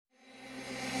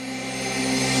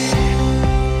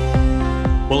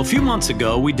Well, a few months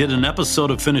ago, we did an episode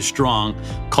of Finish Strong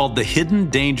called The Hidden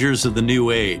Dangers of the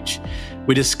New Age.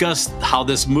 We discussed how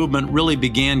this movement really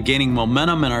began gaining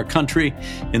momentum in our country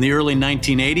in the early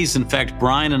 1980s. In fact,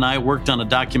 Brian and I worked on a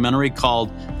documentary called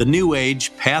The New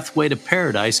Age Pathway to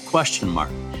Paradise?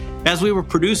 As we were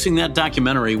producing that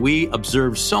documentary, we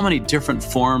observed so many different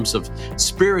forms of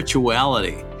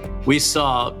spirituality. We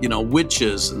saw,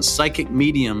 witches and psychic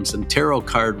mediums and tarot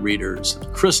card readers,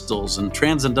 and crystals and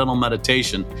transcendental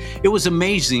meditation. It was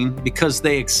amazing because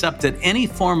they accepted any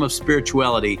form of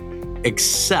spirituality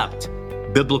except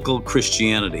biblical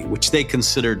Christianity, which they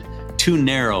considered too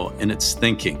narrow in its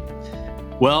thinking.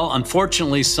 Well,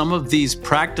 unfortunately, some of these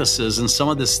practices and some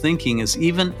of this thinking is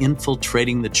even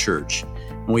infiltrating the church.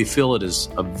 And we feel it is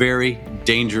a very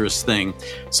dangerous thing.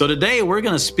 So today we're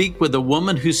going to speak with a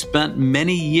woman who spent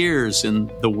many years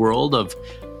in the world of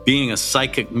being a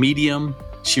psychic medium.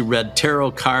 She read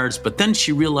tarot cards, but then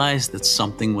she realized that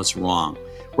something was wrong.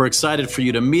 We're excited for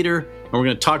you to meet her, and we're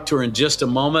going to talk to her in just a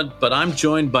moment. But I'm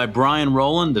joined by Brian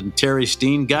Rowland and Terry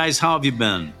Steen. Guys, how have you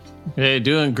been? Hey,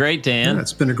 doing great, Dan. Yeah,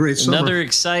 it's been a great summer. Another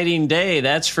exciting day,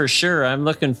 that's for sure. I'm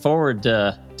looking forward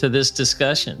to this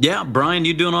discussion. Yeah, Brian,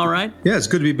 you doing all right? Yeah, it's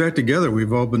good to be back together.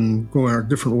 We've all been going our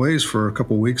different ways for a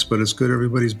couple of weeks, but it's good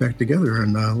everybody's back together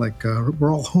and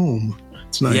we're all home.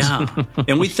 It's nice. Yeah,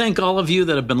 and we thank all of you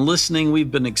that have been listening.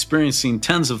 We've been experiencing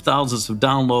tens of thousands of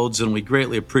downloads, and we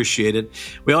greatly appreciate it.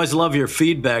 We always love your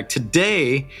feedback.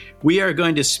 Today, we are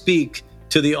going to speak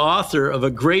to the author of a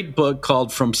great book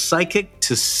called From Psychic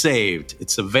to Saved.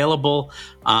 It's available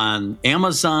on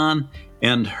Amazon,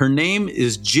 and her name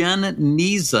is Jen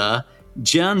Niza.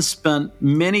 Jen spent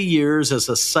many years as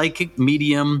a psychic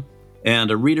medium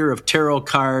and a reader of tarot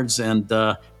cards. And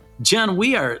Jen,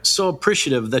 we are so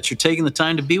appreciative that you're taking the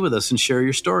time to be with us and share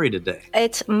your story today.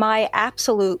 It's my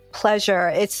absolute pleasure.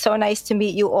 It's so nice to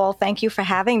meet you all. Thank you for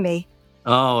having me.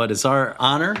 Oh, it is our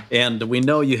honor, and we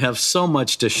know you have so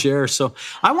much to share. So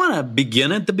I want to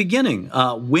begin at the beginning.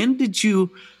 When did you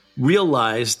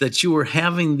realize that you were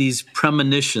having these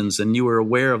premonitions and you were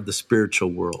aware of the spiritual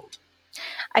world?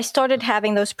 I started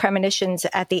having those premonitions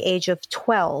at the age of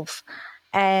 12.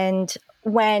 And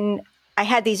when I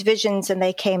had these visions and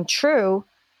they came true,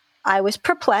 I was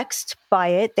perplexed by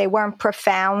it. They weren't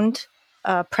profound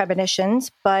premonitions,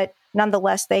 but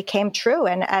nonetheless, they came true.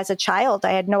 And as a child,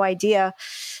 I had no idea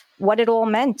what it all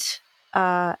meant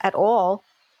at all.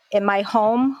 In my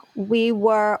home, we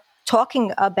were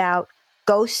talking about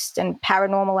ghosts and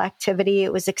paranormal activity.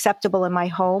 It was acceptable in my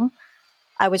home.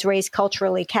 I was raised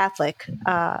culturally Catholic.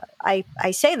 I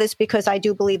say this because I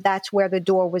do believe that's where the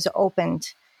door was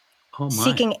opened. Oh, my.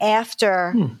 Seeking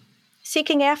after.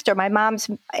 My mom's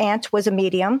aunt was a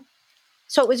medium.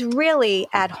 So it was really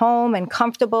at home and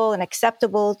comfortable and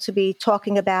acceptable to be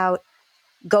talking about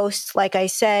ghosts, like I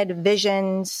said,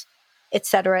 visions, et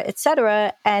cetera, et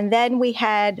cetera. And then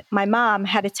my mom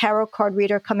had a tarot card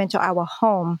reader come into our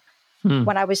home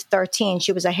when I was 13.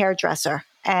 She was a hairdresser,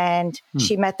 and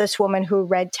she met this woman who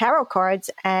read tarot cards,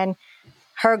 and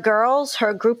her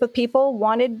group of people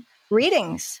wanted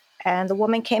readings. And the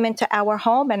woman came into our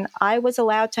home, and I was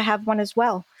allowed to have one as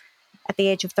well at the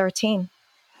age of 13.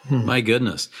 My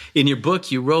goodness. In your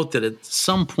book, you wrote that at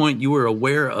some point you were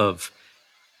aware of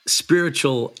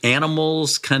spiritual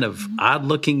animals, kind of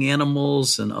odd-looking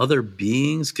animals and other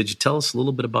beings. Could you tell us a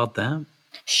little bit about that?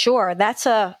 Sure. That's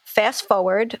a fast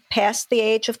forward past the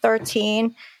age of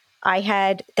 13. I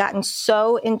had gotten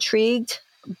so intrigued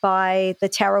by the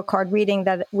tarot card reading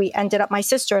that my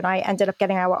sister and I ended up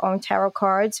getting our own tarot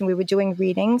cards, and we were doing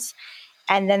readings.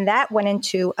 And then that went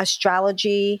into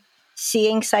astrology,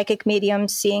 seeing psychic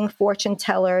mediums, seeing fortune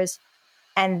tellers.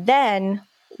 And then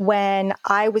when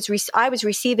I was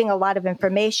receiving a lot of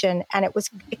information, and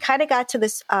it kind of got to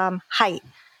this height.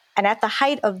 And at the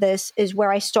height of this is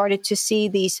where I started to see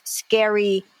these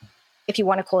scary, if you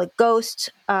want to call it ghosts,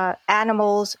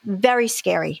 animals, very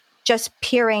scary, just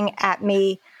peering at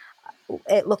me.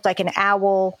 It looked like an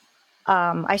owl.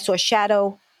 I saw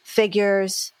shadow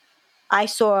figures. I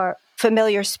saw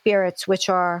familiar spirits, which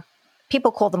are,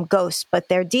 people call them ghosts, but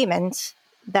they're demons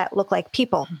that look like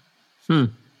people.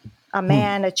 A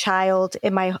man, a child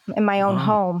in my own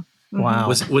home. Wow.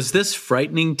 Was this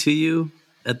frightening to you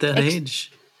at that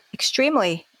age?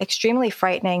 Extremely, extremely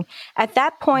frightening. At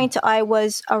that point, I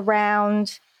was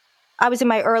in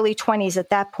my early 20s at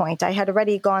that point. I had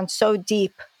already gone so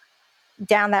deep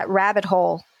down that rabbit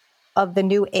hole of the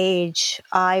new age.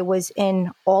 I was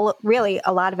in a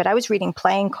lot of it. I was reading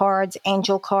playing cards,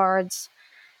 angel cards,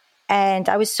 and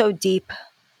I was so deep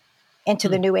into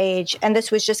the new age. And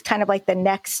this was just kind of like the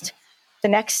next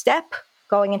step,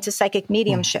 going into psychic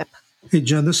mediumship. Hey,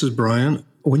 Jen, this is Brian.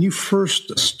 When you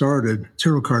first started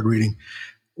tarot card reading,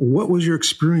 what was your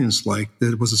experience like?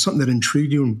 Was it something that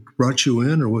intrigued you and brought you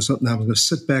in, or was it something that was going to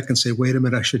sit back and say, wait a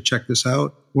minute, I should check this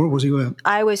out? Where was you at?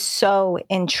 I was so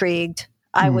intrigued.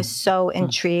 The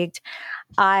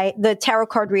tarot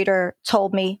card reader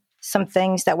told me some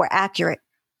things that were accurate.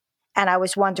 And I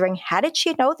was wondering, how did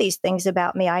she know these things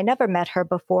about me? I never met her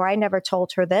before. I never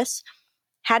told her this.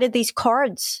 How did these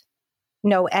cards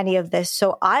know any of this?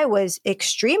 So I was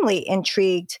extremely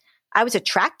intrigued. I was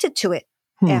attracted to it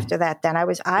after that. Then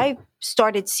I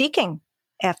started seeking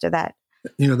after that.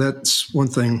 That's one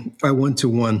thing. I went to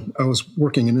one. I was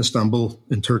working in Istanbul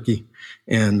in Turkey,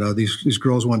 and these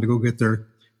girls wanted to go get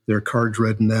their cards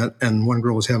read and that. And one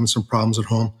girl was having some problems at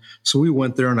home. So we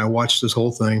went there and I watched this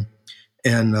whole thing.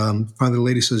 And finally the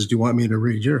lady says, do you want me to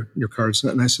read your cards?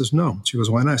 And I says, no. She goes,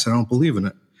 why not? I said, I don't believe in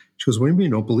it. She goes, what do you mean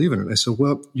you don't believe in it? I said,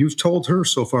 well, you've told her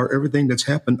so far everything that's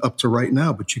happened up to right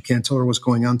now, but you can't tell her what's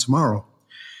going on tomorrow.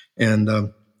 And I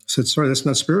said, sorry, that's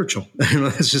not spiritual.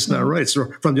 That's just not right. It's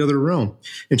from the other realm.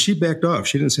 And she backed off.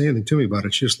 She didn't say anything to me about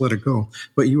it. She just let it go.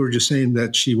 But you were just saying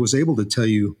that she was able to tell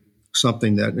you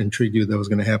something that intrigued you that was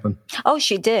going to happen. Oh,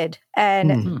 she did.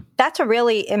 And that's a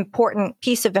really important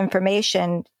piece of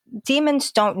information.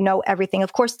 Demons don't know everything.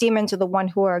 Of course, demons are the one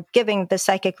who are giving the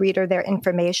psychic reader their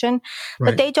information,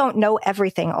 but they don't know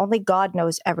everything. Only God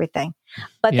knows everything.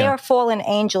 But they are fallen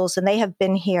angels, and they have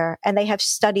been here, and they have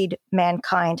studied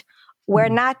mankind. We're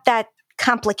not that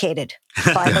complicated,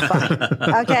 by the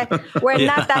by. Okay? We're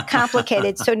not that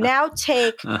complicated. So now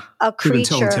take a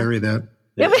creature. You can tell Terry that.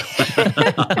 Yeah.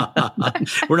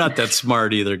 We're not that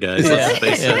smart either, guys. Let's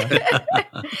face it.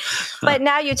 But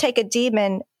now you take a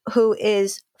demon who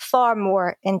is far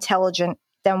more intelligent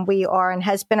than we are and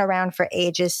has been around for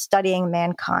ages studying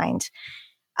mankind.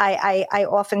 I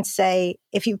often say,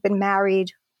 if you've been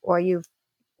married or you've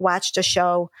watched a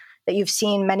show that you've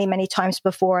seen many, many times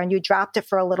before and you dropped it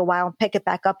for a little while and pick it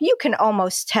back up, you can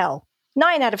almost tell.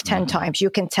 9 out of 10 times you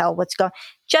can tell what's going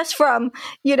just from,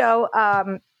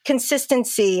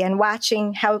 consistency and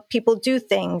watching how people do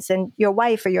things, and your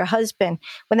wife or your husband,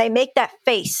 when they make that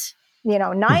face,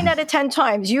 9 out of 10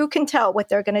 times you can tell what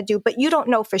they're going to do, but you don't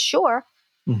know for sure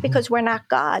because we're not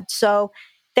God. So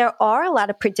there are a lot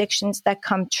of predictions that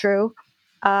come true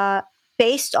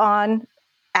based on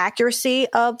accuracy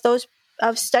of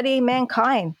studying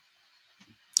mankind.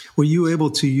 Were you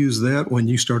able to use that when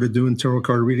you started doing tarot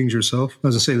card readings yourself?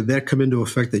 As I say, did that come into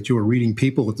effect that you were reading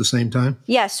people at the same time?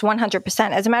 Yes,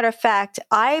 100%. As a matter of fact,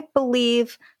 I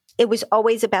believe it was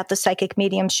always about the psychic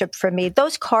mediumship for me.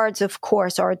 Those cards, of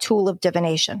course, are a tool of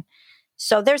divination.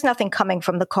 So there's nothing coming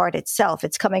from the card itself.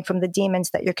 It's coming from the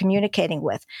demons that you're communicating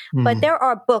with. But there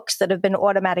are books that have been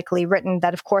automatically written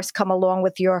that, of course, come along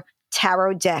with your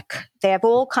tarot deck. They have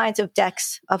all kinds of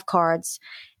decks of cards.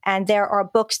 And there are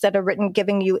books that are written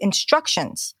giving you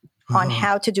instructions on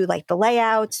how to do like the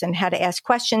layouts and how to ask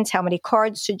questions, how many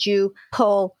cards should you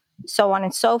pull, so on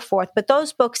and so forth. But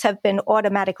those books have been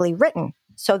automatically written.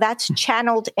 So that's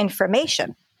channeled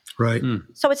information. Right.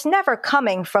 So it's never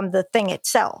coming from the thing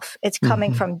itself. It's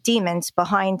coming from demons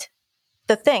behind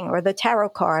the thing, or the tarot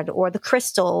card or the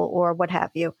crystal or what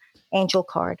have you, angel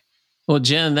card. Well,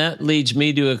 Jen, that leads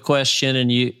me to a question,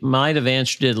 and you might have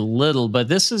answered it a little, but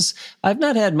I've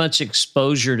not had much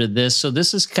exposure to this, so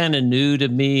this is kind of new to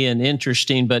me and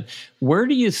interesting, but where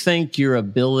do you think your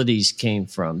abilities came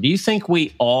from? Do you think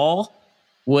we all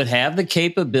would have the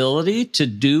capability to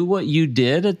do what you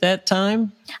did at that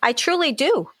time? I truly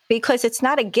do, because it's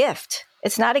not a gift.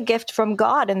 It's not a gift from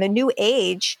God, and the New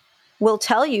Age will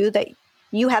tell you that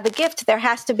you have a gift. There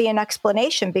has to be an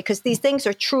explanation, because these things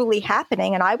are truly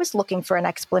happening. And I was looking for an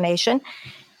explanation,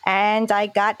 and I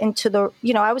got into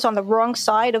I was on the wrong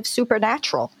side of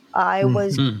supernatural. I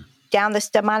was down this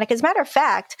demonic. As a matter of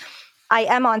fact, I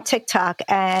am on TikTok,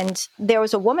 and there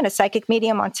was a woman, a psychic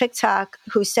medium on TikTok,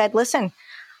 who said, listen,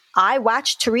 I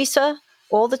watch Teresa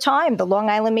all the time, the Long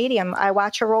Island medium. I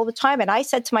watch her all the time. And I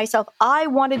said to myself, I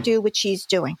want to do what she's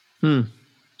doing.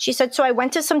 She said, so I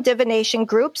went to some divination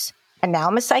groups, and now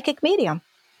I'm a psychic medium,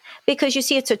 because you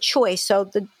see, it's a choice.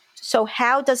 So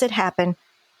how does it happen?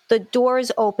 The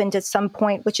doors opened at some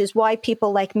point, which is why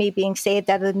people like me being saved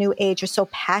out of the New Age are so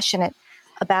passionate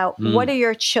about what are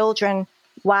your children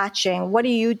watching? What are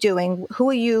you doing? Who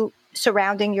are you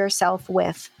surrounding yourself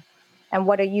with? And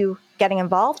what are you getting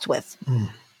involved with?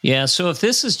 Yeah, so if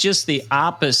this is just the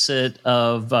opposite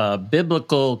of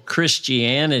biblical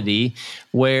Christianity,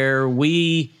 where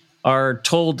we are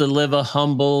told to live a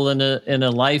humble and a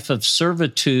life of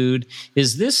servitude,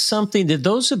 is this something, did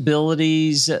those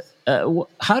abilities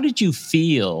how did you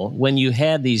feel when you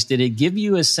had these? Did it give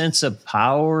you a sense of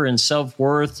power and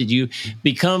self-worth? Did you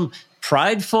become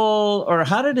prideful, or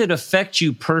how did it affect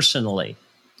you personally?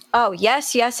 Oh,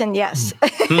 yes, and yes.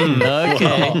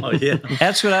 Okay. Oh, yeah.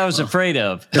 That's what I was afraid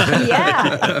of.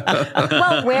 Yeah.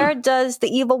 Well, where does the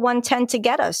evil one tend to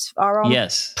get us? Our own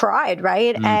pride,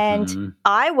 right? Mm-hmm. And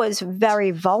I was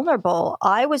very vulnerable.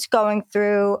 I was going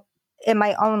through, in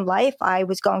my own life, I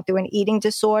was going through an eating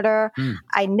disorder.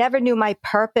 I never knew my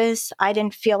purpose. I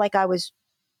didn't feel like I was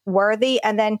worthy.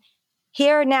 And then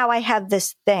here now I have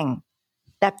this thing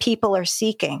that people are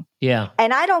seeking. Yeah.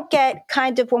 And I don't get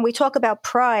kind of, when we talk about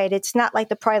pride, it's not like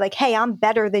the pride like, hey, I'm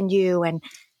better than you. And,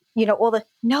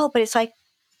 no, but it's like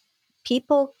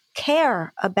people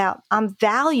care about, I'm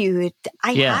valued.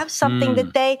 I have something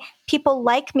that people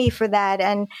like me for that.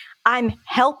 And I'm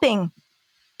helping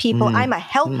people. I'm a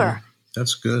helper.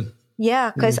 That's good.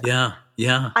 Yeah. Because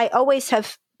I always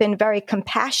have been very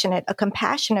compassionate, a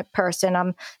compassionate person.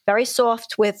 I'm very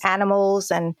soft with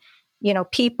animals and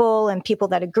people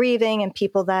that are grieving and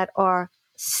people that are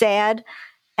sad.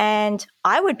 And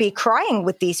I would be crying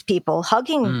with these people,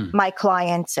 hugging my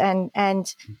clients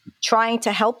and trying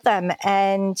to help them.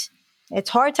 And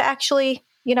it's hard to actually,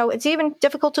 it's even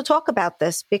difficult to talk about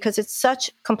this because it's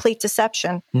such complete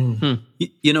deception.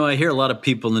 I hear a lot of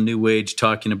people in the New Age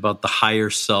talking about the higher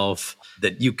self,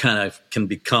 that you kind of can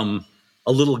become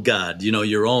a little God,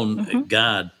 your own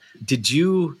God. Did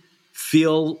you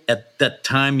feel at that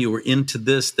time you were into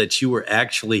this that you were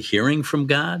actually hearing from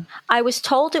God? I was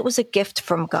told it was a gift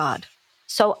from God.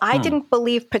 So I didn't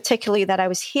believe particularly that I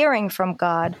was hearing from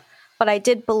God, but I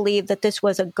did believe that this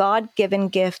was a God-given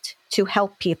gift to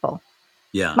help people.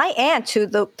 Yeah. My aunt,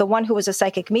 the one who was a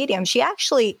psychic medium, she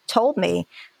actually told me,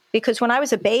 because when I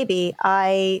was a baby,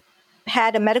 I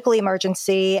had a medical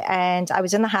emergency and I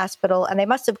was in the hospital and they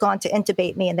must have gone to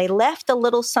intubate me and they left a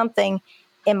little something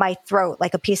in my throat,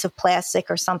 like a piece of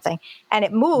plastic or something. And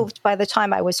it moved by the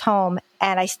time I was home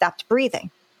and I stopped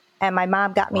breathing. And my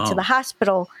mom got me to the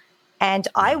hospital and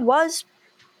I was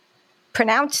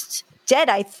pronounced dead,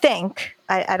 I think.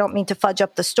 I don't mean to fudge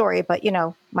up the story, but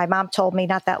my mom told me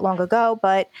not that long ago,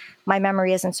 but my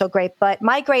memory isn't so great. But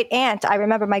my great aunt, I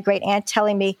remember my great aunt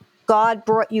telling me, God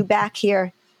brought you back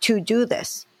here to do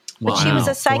this. But she was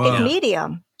a psychic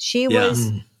medium. She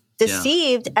was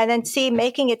deceived and then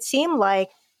making it seem like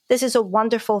this is a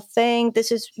wonderful thing.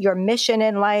 This is your mission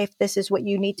in life. This is what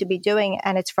you need to be doing.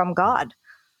 And it's from God.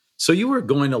 So you were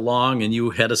going along and you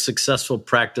had a successful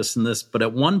practice in this, but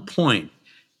at one point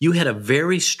you had a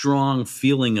very strong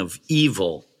feeling of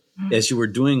evil as you were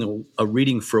doing a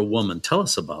reading for a woman. Tell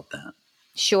us about that.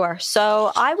 Sure.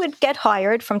 So I would get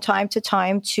hired from time to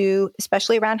time to,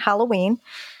 especially around Halloween,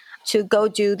 to go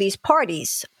do these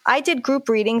parties. I did group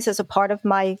readings as a part of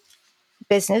my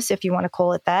business, if you want to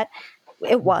call it that.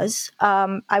 It was.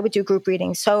 I would do group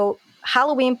readings. So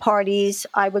Halloween parties,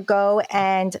 I would go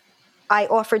and I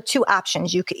offered two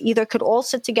options. You could all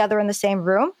sit together in the same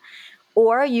room,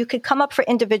 or you could come up for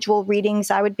individual readings.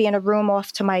 I would be in a room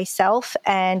off to myself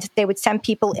and they would send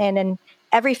people in, and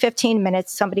every 15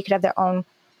 minutes, somebody could have their own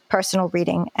personal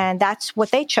reading. And that's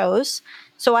what they chose.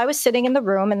 So I was sitting in the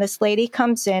room and this lady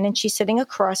comes in and she's sitting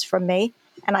across from me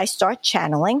and I start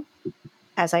channeling,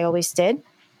 as I always did.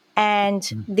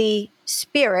 And the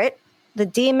spirit, the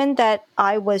demon that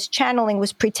I was channeling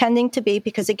was pretending to be,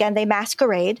 because again, they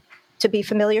masquerade to be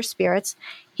familiar spirits.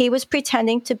 He was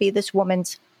pretending to be this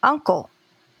woman's uncle.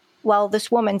 Well, this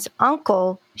woman's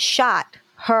uncle shot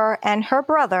her and her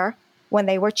brother when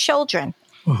they were children.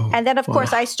 And then, of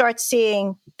course, I start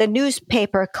seeing the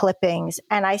newspaper clippings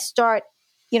and I start,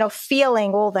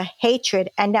 feeling all the hatred.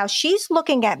 And now she's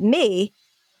looking at me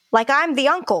like I'm the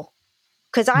uncle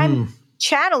because I'm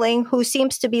channeling who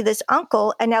seems to be this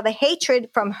uncle. And now the hatred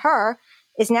from her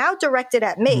is now directed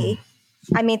at me.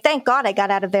 I mean, thank God I got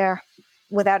out of there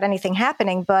without anything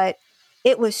happening, but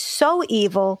it was so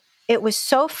evil. It was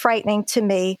so frightening to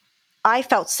me. I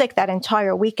felt sick that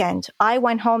entire weekend. I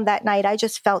went home that night. I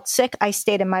just felt sick. I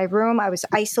stayed in my room. I was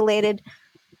isolated.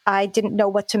 I didn't know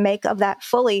what to make of that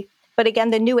fully. But again,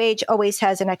 the New Age always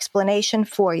has an explanation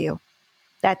for you.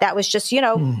 That was just,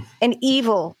 an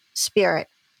evil spirit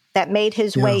that made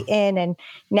his way in. And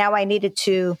now I needed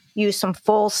to use some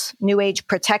false New Age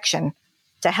protection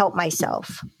to help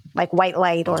myself, like white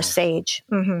light or sage.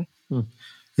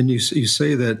 And you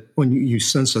say that when you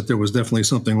sense that there was definitely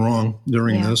something wrong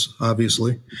during this,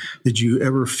 obviously, did you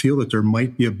ever feel that there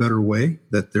might be a better way,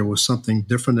 that there was something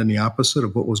different than the opposite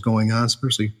of what was going on,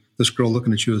 especially this girl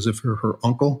looking at you as if you're her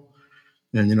uncle?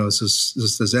 And, did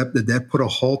that put a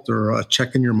halt or a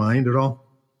check in your mind at all?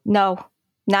 No,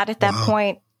 not at that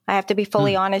point. I have to be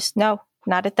fully honest. No,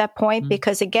 not at that point,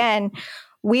 because again,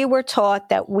 we were taught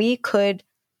that we could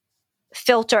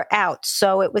filter out.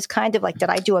 So it was kind of like, did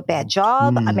I do a bad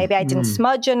job? Maybe I didn't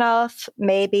smudge enough.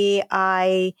 Maybe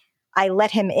I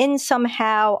let him in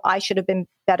somehow. I should have been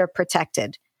better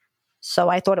protected. So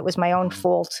I thought it was my own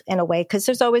fault in a way, because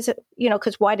there's always,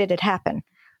 because why did it happen?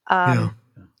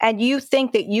 And you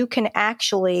think that you can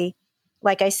actually,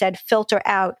 like I said, filter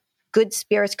out good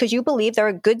spirits, because you believe there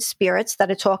are good spirits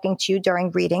that are talking to you during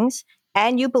readings,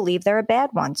 and you believe there are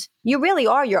bad ones. You really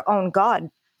are your own God.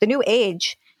 The New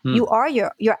Age,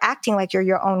 you're acting like you're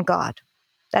your own God.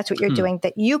 That's what you're doing,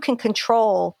 that you can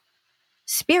control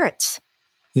spirits.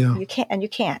 Yeah. You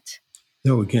can't.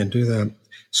 No, we can't do that.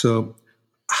 So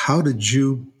how did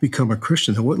you become a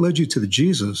Christian? And what led you to the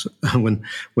Jesus when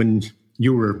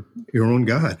you were your own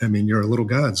God? I mean, you're a little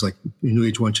God. It's like New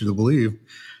Age wants you to believe.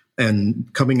 And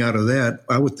coming out of that,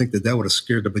 I would think that would have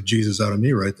scared the bejesus out of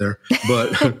me right there.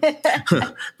 But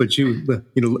but you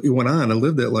went on and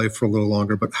lived that life for a little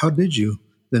longer. But how did you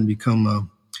then become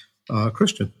a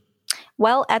Christian?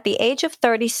 Well, at the age of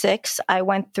 36, I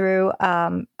went through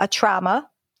a trauma,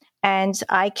 and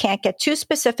I can't get too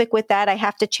specific with that. I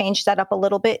have to change that up a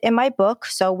little bit in my book,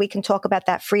 so we can talk about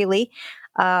that freely.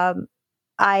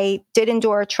 I did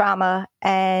endure a trauma,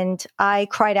 and I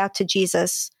cried out to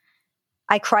Jesus.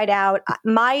 I cried out.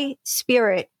 My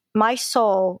spirit, my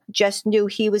soul just knew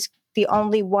he was the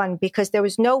only one, because there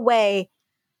was no way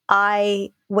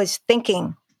I was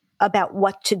thinking about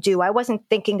what to do. I wasn't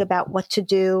thinking about what to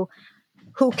do.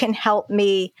 Who can help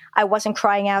me? I wasn't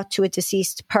crying out to a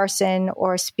deceased person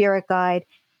or a spirit guide.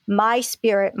 My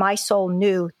spirit, my soul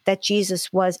knew that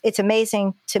Jesus was. It's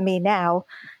amazing to me now.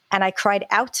 And I cried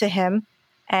out to him,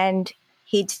 and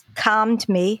he calmed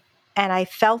me, and I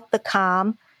felt the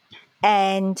calm.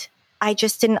 And I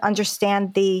just didn't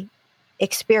understand the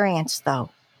experience, though.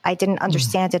 I didn't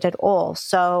understand it at all.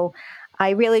 So I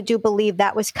really do believe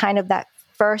that was kind of that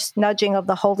first nudging of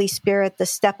the Holy Spirit, the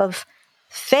step of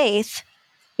faith,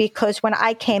 because when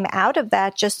I came out of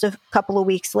that just a couple of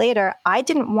weeks later, I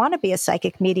didn't want to be a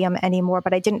psychic medium anymore,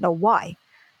 but I didn't know why.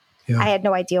 Yeah. I had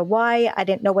no idea why. I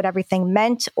didn't know what everything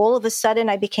meant. All of a sudden,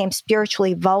 I became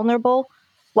spiritually vulnerable.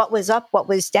 What was up, what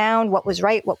was down, what was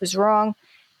right, what was wrong.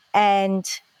 And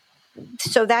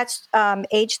so that's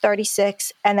age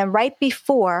 36. And then right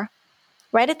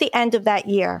at the end of that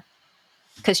year,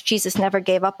 because Jesus never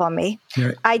gave up on me,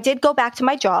 I did go back to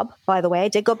my job, by the way. I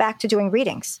did go back to doing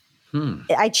readings.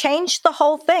 I changed the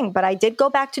whole thing, but I did go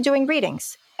back to doing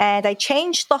readings. And I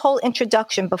changed the whole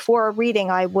introduction. Before a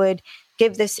reading, I would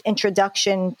give this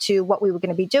introduction to what we were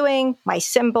going to be doing, my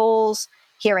symbols,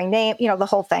 hearing name, the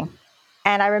whole thing.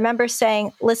 And I remember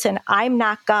saying, listen, I'm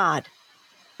not God.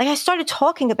 Like, I started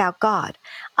talking about God.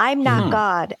 I'm not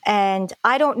God, and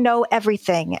I don't know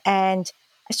everything. And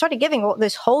I started giving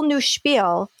this whole new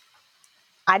spiel.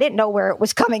 I didn't know where it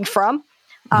was coming from.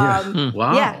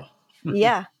 Wow.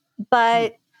 Yeah.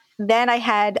 But then I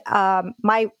had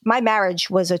my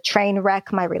marriage was a train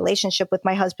wreck. My relationship with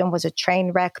my husband was a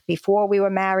train wreck before we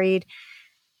were married.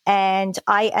 And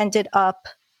I ended up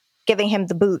giving him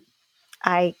the boot.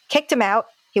 I kicked him out.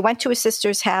 He went to his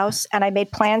sister's house, and I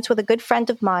made plans with a good friend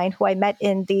of mine who I met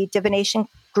in the divination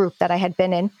group that I had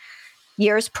been in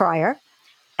years prior.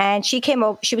 And she came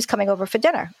over. She was coming over for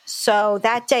dinner. So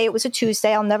that day, it was a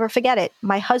Tuesday. I'll never forget it.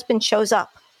 My husband shows up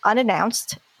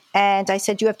unannounced. And I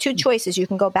said, you have two choices. You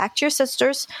can go back to your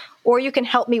sister's, or you can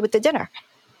help me with the dinner.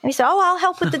 And he said, oh, I'll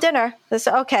help with the dinner. I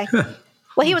said, okay.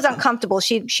 Well, he was uncomfortable.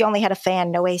 She only had a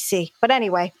fan, no AC. But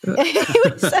anyway,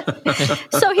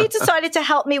 so he decided to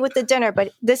help me with the dinner.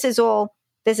 But this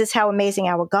is how amazing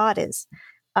our God is.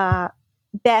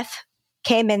 Beth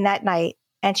came in that night,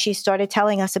 and she started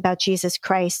telling us about Jesus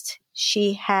Christ.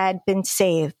 She had been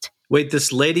saved. Wait,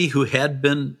 this lady who had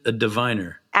been a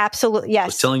diviner. Absolutely, yes.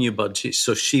 Was telling you about Jesus.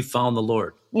 So she found the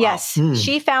Lord. Wow. Yes,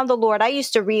 she found the Lord. I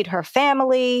used to read her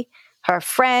family, her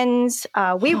friends.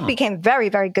 We became very,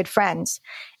 very good friends.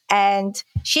 And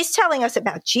she's telling us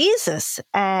about Jesus.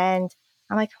 And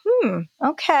I'm like,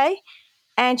 okay.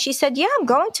 And she said, yeah, I'm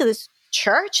going to this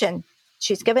church. And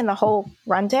she's giving the whole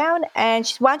rundown. And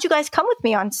she said, why don't you guys come with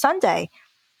me on Sunday?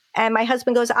 And my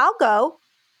husband goes, I'll go.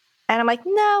 And I'm like,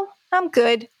 no, I'm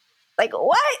good. Like,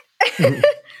 what?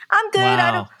 I'm good.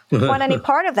 Wow. I don't want any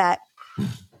part of that.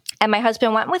 And my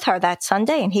husband went with her that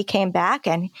Sunday, and he came back,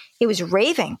 and he was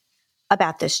raving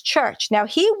about this church. Now,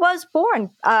 he was born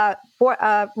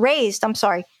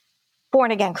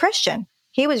again Christian.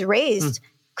 He was raised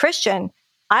Christian.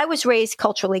 I was raised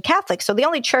culturally Catholic. So the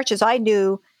only churches I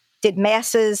knew did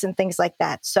masses and things like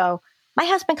that. So My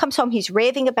husband comes home. He's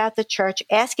raving about the church,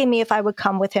 asking me if I would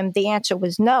come with him. The answer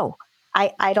was no.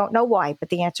 I don't know why, but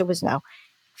the answer was no.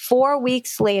 4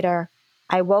 weeks later,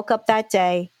 I woke up that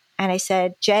day and I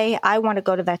said, Jay, I want to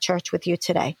go to that church with you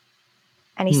today.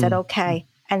 And he said, okay.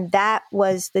 And that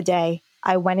was the day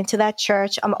I went into that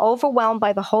church. I'm overwhelmed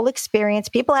by the whole experience.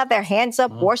 People have their hands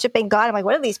up, worshiping God. I'm like,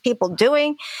 what are these people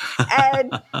doing?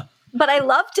 But I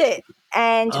loved it.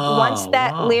 And once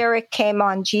that lyric came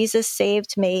on, Jesus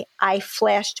saved me, I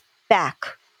flashed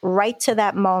back right to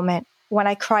that moment when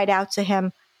I cried out to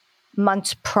him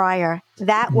months prior.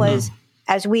 That was,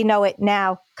 as we know it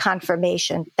now,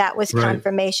 confirmation. That was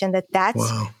confirmation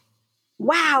that's,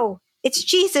 wow, it's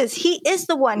Jesus. He is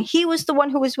the one. He was the one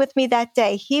who was with me that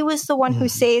day. He was the one who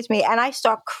saved me. And I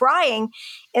start crying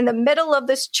in the middle of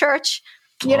this church,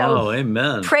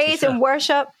 amen. Praise and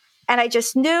worship. And I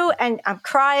just knew, and I'm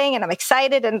crying and I'm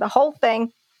excited and the whole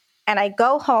thing. And I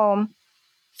go home,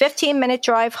 15-minute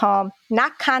drive home,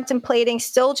 not contemplating,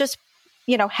 still just,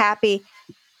 happy.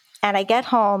 And I get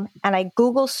home and I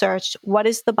Google searched, what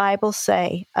does the Bible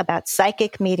say about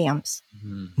psychic mediums?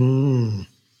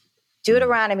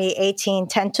 Deuteronomy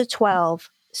 18:10-12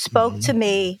 spoke to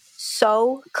me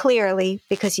so clearly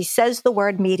because he says the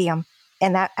word medium.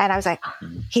 And I was like,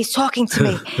 he's talking to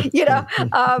me,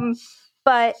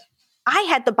 but I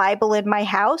had the Bible in my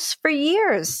house for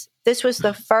years. This was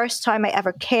the first time I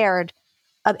ever cared.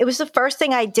 It was the first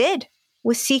thing I did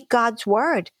was seek God's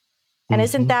word. And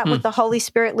isn't that what the Holy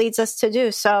Spirit leads us to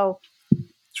do? So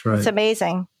it's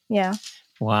amazing. Yeah.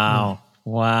 Wow.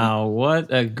 Wow.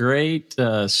 What a great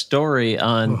story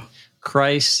on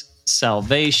Christ's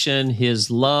salvation, his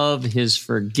love, his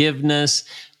forgiveness.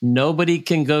 Nobody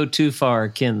can go too far,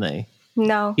 can they?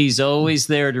 No. He's always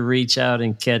there to reach out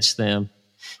and catch them.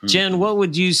 Jen, what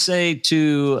would you say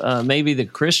to maybe the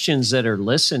Christians that are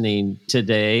listening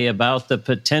today about the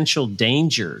potential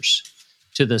dangers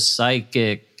to the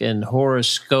psychic and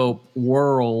horoscope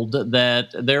world that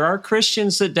there are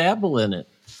Christians that dabble in it?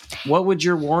 What would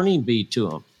your warning be to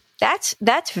them?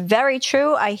 That's very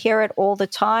true. I hear it all the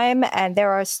time. And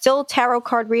there are still tarot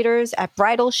card readers at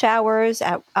bridal showers,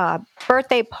 at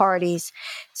birthday parties.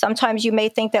 Sometimes you may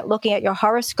think that looking at your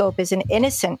horoscope is an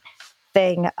innocent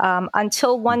thing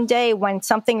until one day when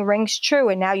something rings true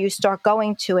and now you start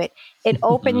going to it. It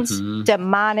opens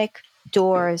demonic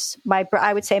doors.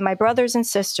 I would say, my brothers and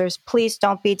sisters, please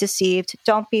don't be deceived.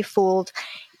 Don't be fooled.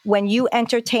 When you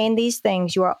entertain these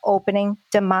things, you are opening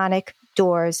demonic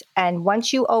doors. And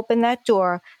once you open that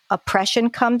door, oppression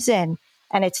comes in,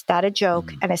 and it's not a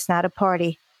joke and it's not a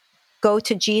party. Go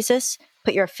to Jesus,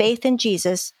 put your faith in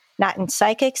Jesus, not in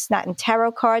psychics, not in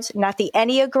tarot cards, not the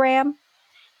Enneagram,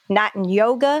 not in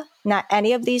yoga, not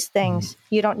any of these things.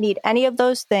 You don't need any of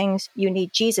those things. You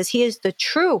need Jesus. He is the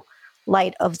true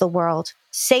light of the world.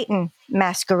 Satan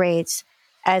masquerades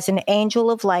as an angel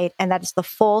of light, and that is the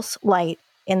false light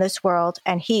in this world,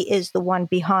 and he is the one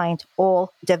behind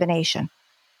all divination.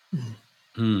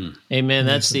 Amen.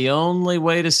 That's the only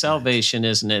way to salvation,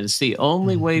 isn't it? It's the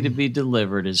only way to be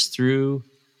delivered is through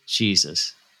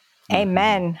Jesus.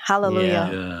 Amen.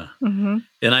 Hallelujah. Yeah.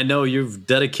 And I know you've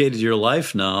dedicated your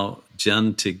life now,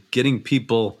 Jen, to getting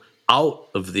people out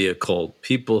of the occult.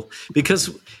 People,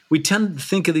 because we tend to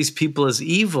think of these people as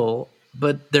evil,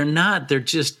 but they're not. They're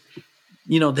just,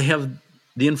 they have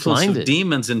the influence of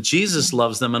demons, and Jesus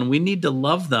loves them, and we need to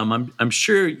love them. I'm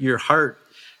sure your heart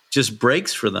just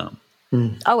breaks for them.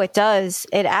 Oh, it does.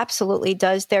 It absolutely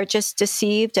does. They're just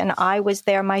deceived, and I was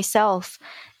there myself.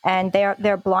 And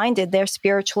they're blinded. They're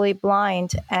spiritually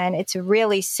blind, and it's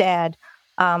really sad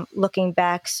looking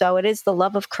back. So it is the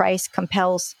love of Christ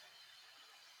compels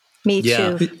me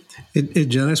to.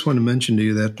 Jen, I just want to mention to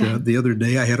you that the other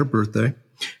day I had a birthday.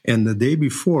 And the day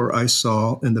before, I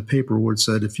saw in the paper where it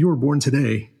said, if you were born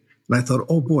today, and I thought,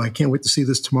 oh boy, I can't wait to see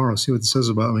this tomorrow, see what it says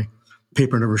about me.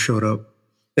 Paper never showed up.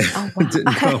 Oh, wow.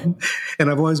 Didn't come. And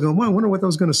I've always gone, well, I wonder what that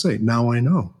was going to say. Now I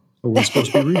know. I was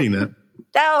supposed to be reading that.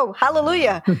 Oh,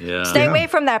 hallelujah. Yeah. Stay away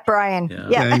from that, Brian.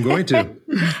 Yeah, I'm going to.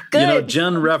 Good.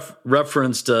 Jen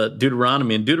referenced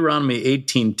Deuteronomy. In Deuteronomy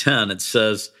 18:10, it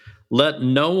says, let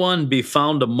no one be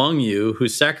found among you who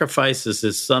sacrifices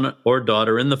his son or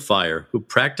daughter in the fire, who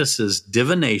practices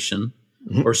divination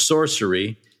or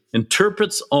sorcery,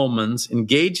 interprets omens,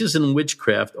 engages in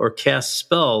witchcraft, or casts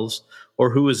spells,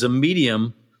 or who is a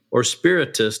medium or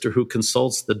spiritist, or who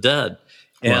consults the dead.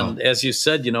 Wow. And as you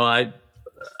said,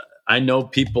 I know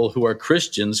people who are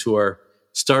Christians who are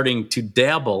starting to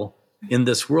dabble in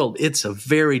this world. It's a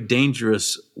very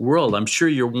dangerous world. I'm sure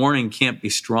your warning can't be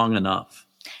strong enough.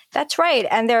 That's right.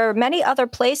 And there are many other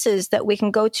places that we can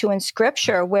go to in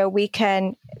Scripture where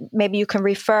maybe you can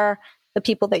refer the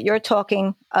people that you're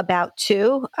talking about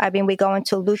too. I mean, we go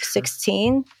into Luke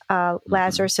 16,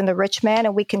 Lazarus and the rich man,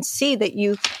 and we can see that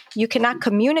you cannot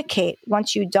communicate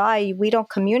once you die. We don't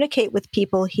communicate with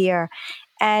people here.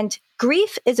 And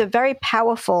grief is a very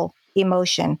powerful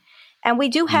emotion. And we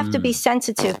do have to be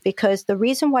sensitive, because the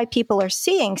reason why people are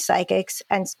seeing psychics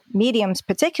and mediums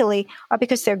particularly are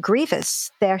because they're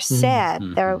grievous, they're sad,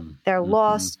 they're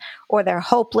lost, or they're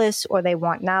hopeless, or they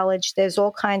want knowledge. There's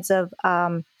all kinds of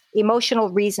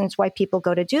emotional reasons why people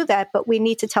go to do that, but we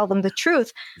need to tell them the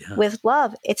truth with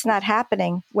love. It's not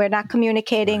happening. We're not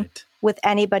communicating with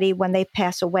anybody when they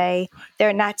pass away.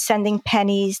 They're not sending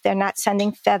pennies. They're not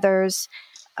sending feathers.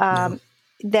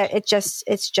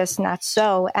 It's just not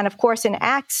so. And of course, in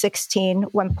Acts 16,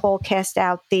 when Paul cast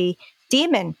out the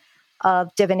demon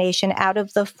of divination out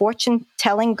of the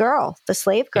fortune-telling girl, the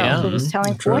slave girl who was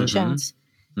telling fortunes.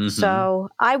 So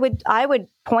I would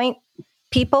point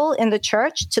people in the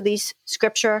church to these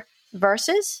scripture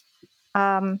verses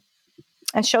and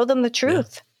show them the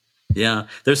truth. Yeah.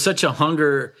 There's such a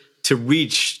hunger to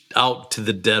reach out to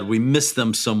the dead. We miss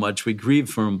them so much. We grieve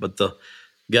for them, but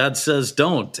God says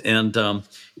don't. And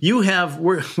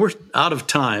we're out of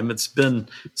time. It's been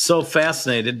so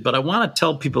fascinating, but I want to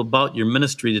tell people about your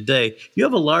ministry today. You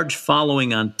have a large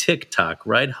following on TikTok,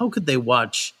 right? How could they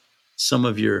watch some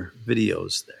of your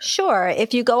videos there? Sure.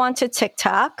 If you go onto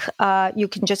TikTok, you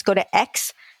can just go to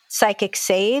X Psychic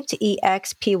Saved,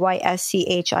 EXPYSCHIC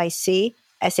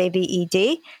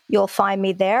SAVED. You'll find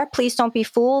me there. Please don't be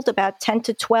fooled. About 10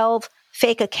 to 12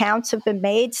 fake accounts have been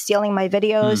made, stealing my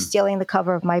videos, stealing the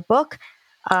cover of my book.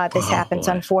 This happens,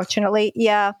 unfortunately.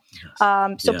 Yeah.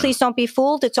 Please don't be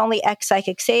fooled. It's only X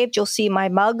Psychic Saved. You'll see my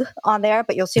mug on there,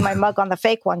 but you'll see my mug on the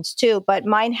fake ones too. But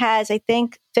mine has, I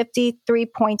think,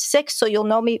 53.6. So you'll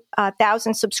know me,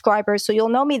 1,000 subscribers. So you'll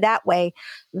know me that way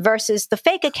versus the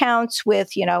fake accounts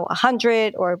with,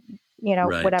 100 or,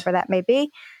 whatever that may be.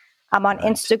 I'm on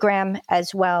Instagram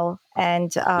as well.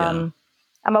 And,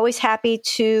 I'm always happy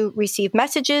to receive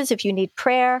messages if you need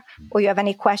prayer or you have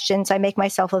any questions. I make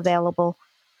myself available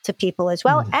to people as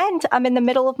well. And I'm in the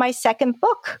middle of my second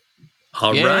book.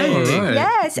 All right.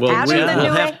 Yes.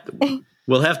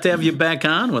 We'll have to have you back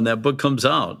on when that book comes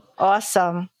out.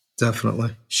 Awesome.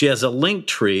 Definitely. She has a link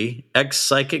tree, X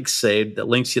Psychic Saved, that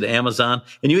links you to Amazon.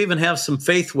 And you even have some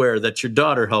faithwear that your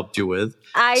daughter helped you with.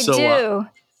 I do.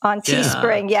 On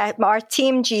Teespring. Yeah. Our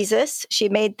Team Jesus, she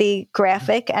made the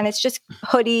graphic, and it's just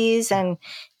hoodies and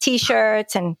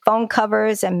T-shirts and phone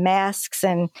covers and masks.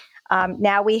 And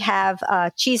now we have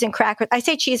cheese and crackers. I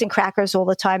say cheese and crackers all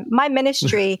the time. My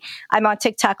ministry, I'm on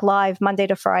TikTok Live Monday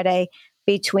to Friday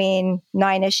between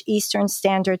 9-ish Eastern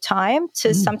Standard Time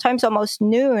to sometimes almost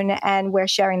noon. And we're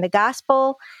sharing the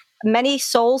gospel. Many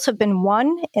souls have been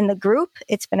won in the group.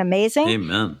 It's been amazing.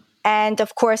 Amen. And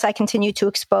of course, I continue to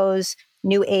expose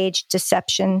New Age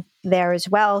deception there as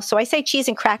well. So I say cheese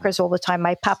and crackers all the time.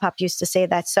 My pop-up used to say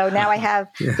that. So now I have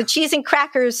the cheese and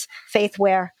crackers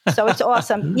faithwear. So it's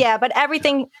awesome. Yeah, but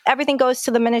everything goes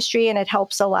to the ministry, and it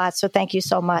helps a lot. So thank you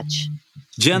so much.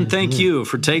 Jen, thank you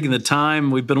for taking the time.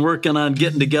 We've been working on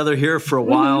getting together here for a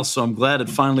while, so I'm glad it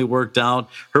finally worked out.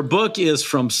 Her book is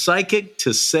From Psychic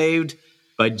to Saved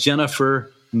by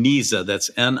Jennifer Nizza.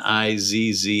 That's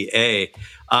Nizza.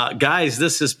 Guys,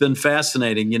 this has been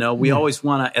fascinating. We always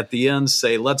want to, at the end,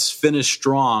 say, let's finish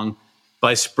strong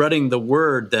by spreading the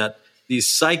word that these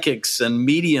psychics and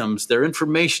mediums, their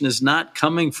information is not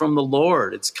coming from the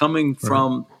Lord. It's coming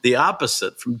from the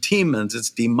opposite, from demons. It's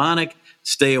demonic.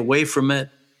 Stay away from it.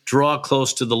 Draw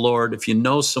close to the Lord. If you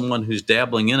know someone who's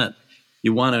dabbling in it,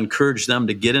 you want to encourage them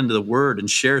to get into the word and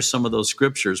share some of those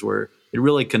scriptures where it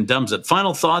really condemns it.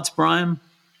 Final thoughts, Brian?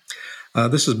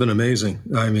 This has been amazing.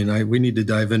 I mean, we need to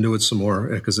dive into it some more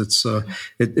because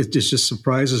it just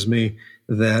surprises me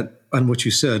that on what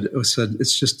you said,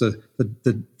 it's just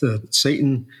the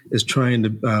Satan is trying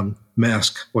to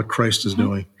mask what Christ is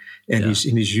doing, and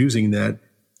he's using that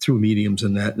through mediums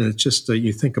and that, and it's just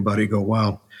you think about it, you go,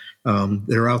 wow,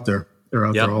 they're out there. They're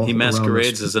out there all he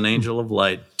masquerades as an angel of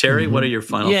light. Terry, what are your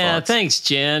final thoughts? Yeah, thanks,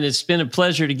 Jen. It's been a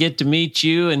pleasure to get to meet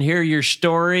you and hear your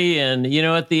story. And,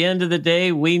 at the end of the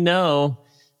day, we know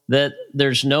that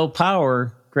there's no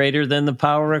power greater than the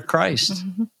power of Christ.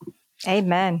 Mm-hmm.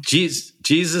 Amen.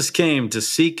 Jesus came to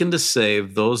seek and to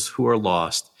save those who are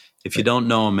lost. If you don't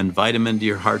know him, invite him into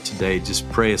your heart today. Just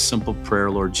pray a simple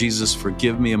prayer. Lord Jesus,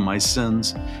 forgive me of my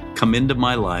sins. Come into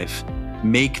my life.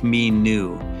 Make me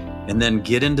new. And then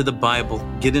get into the Bible,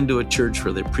 get into a church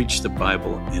where they preach the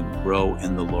Bible and grow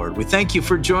in the Lord. We thank you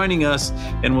for joining us,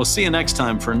 and we'll see you next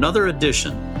time for another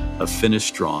edition of Finish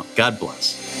Strong. God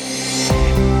bless.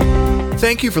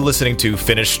 Thank you for listening to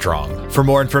Finish Strong. For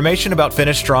more information about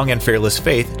Finish Strong and Fearless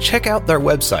Faith, check out their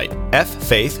website,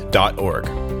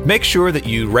 ffaith.org. Make sure that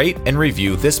you rate and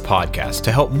review this podcast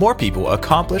to help more people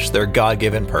accomplish their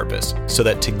God-given purpose so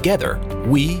that together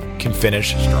we can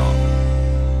finish strong.